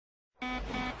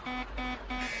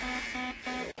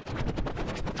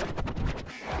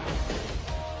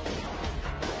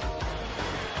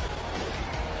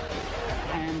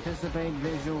anticipate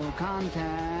visual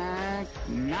contact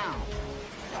now.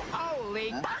 Holy...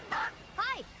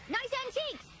 Hi! Nice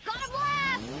antiques! Got a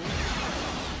blast!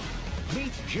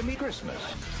 Meet Jimmy Christmas.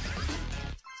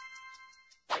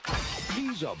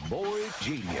 He's a boy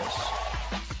genius.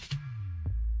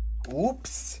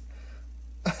 Oops.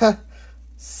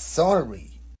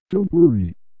 Sorry. Don't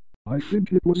worry. I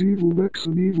think it was Evil Rex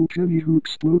and Evil Kenny who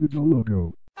exploded the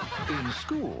logo. In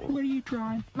school, What are you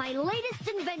trying? My latest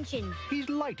invention! he's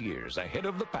light years ahead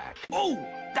of the pack. Oh,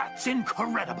 that's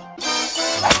incredible.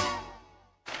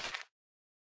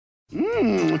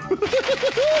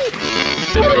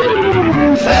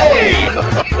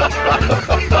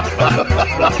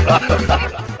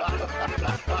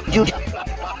 You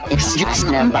excuse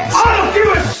numbers. I don't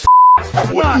give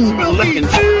a What looking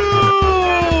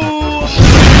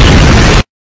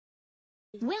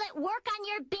Will it work on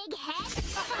your big head?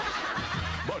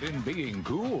 But in being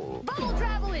cool, Bubble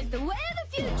travel is the way of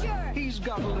the future! he's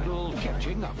got a little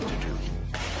catching up to do.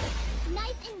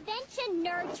 Nice invention,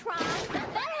 Nerdtron!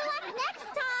 Better luck next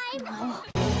time!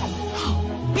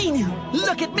 Beanu,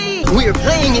 look at me! We're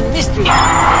playing in mystery.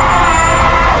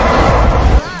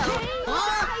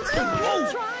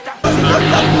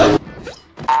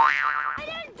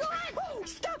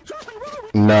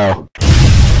 No.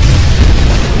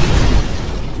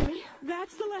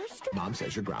 Mom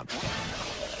says you're grounded.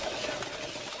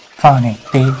 Funny,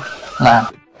 big,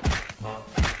 loud.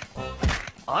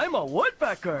 I'm a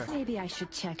woodpecker. Maybe I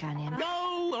should check on him.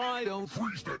 No, I don't.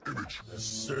 Freeze that image. The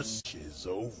search is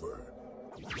over.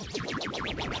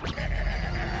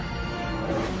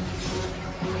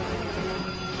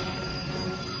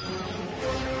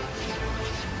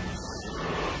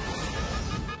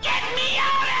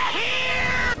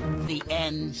 The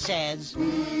N says,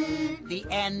 the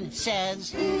N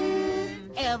says,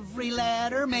 every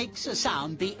letter makes a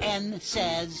sound. The N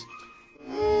says,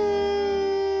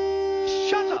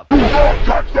 Shut up! Don't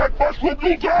touch that mushroom,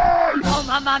 you'll die! oh,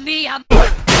 mamma mia!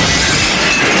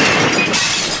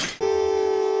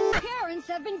 Parents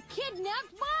have been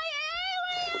kidnapped by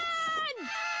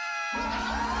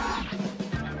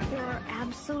aliens! There are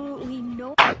absolutely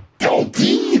no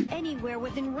anywhere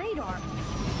within radar.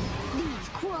 These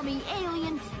crummy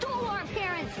aliens stole our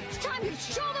parents! It's time to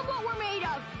show them what we're made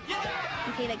of!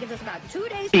 Okay, that gives us about 2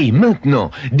 days. Et maintenant,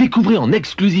 découvrez en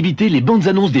exclusivité les bandes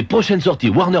annonces des prochaines sorties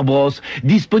Warner Bros.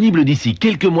 Disponibles d'ici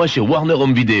quelques mois chez Warner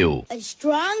Home Video. A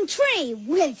strong tree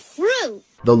with fruit!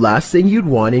 The last thing you'd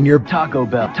want in your Taco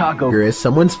Bell taco is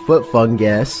someone's foot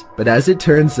fungus, but as it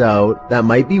turns out, that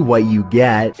might be what you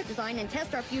get. To design and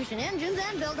test our fusion engines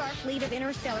and build our fleet of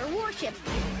interstellar warships.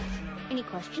 Any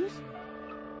questions?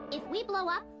 If we blow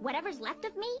up, whatever's left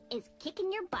of me is kicking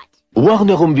your butt.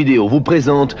 Warner Home Video vous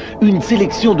présente une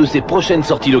sélection de ses prochaines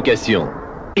sorties location.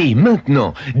 Et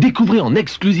maintenant, découvrez en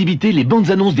exclusivité les bandes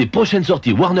annonces des prochaines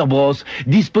sorties Warner Bros.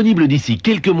 Disponibles d'ici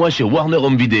quelques mois chez Warner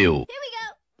Home Video. Here we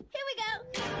go! Here we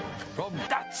go!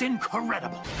 That's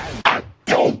incredible. Hang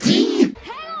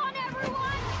on,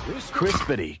 everyone!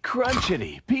 Crispity,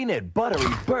 crunchity, peanut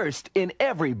buttery burst in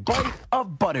every bite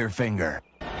of Butterfinger.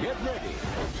 Get ready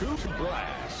to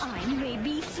blast. I may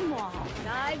be small, but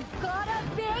I've got a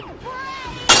big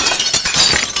brain!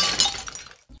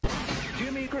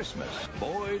 Jimmy Christmas,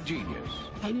 boy genius.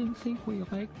 I didn't think we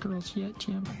liked girls yet,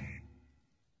 Jim.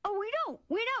 Oh,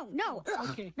 we don't, no.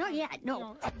 Okay. Not yet,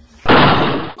 no.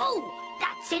 Oh,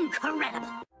 that's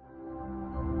incredible!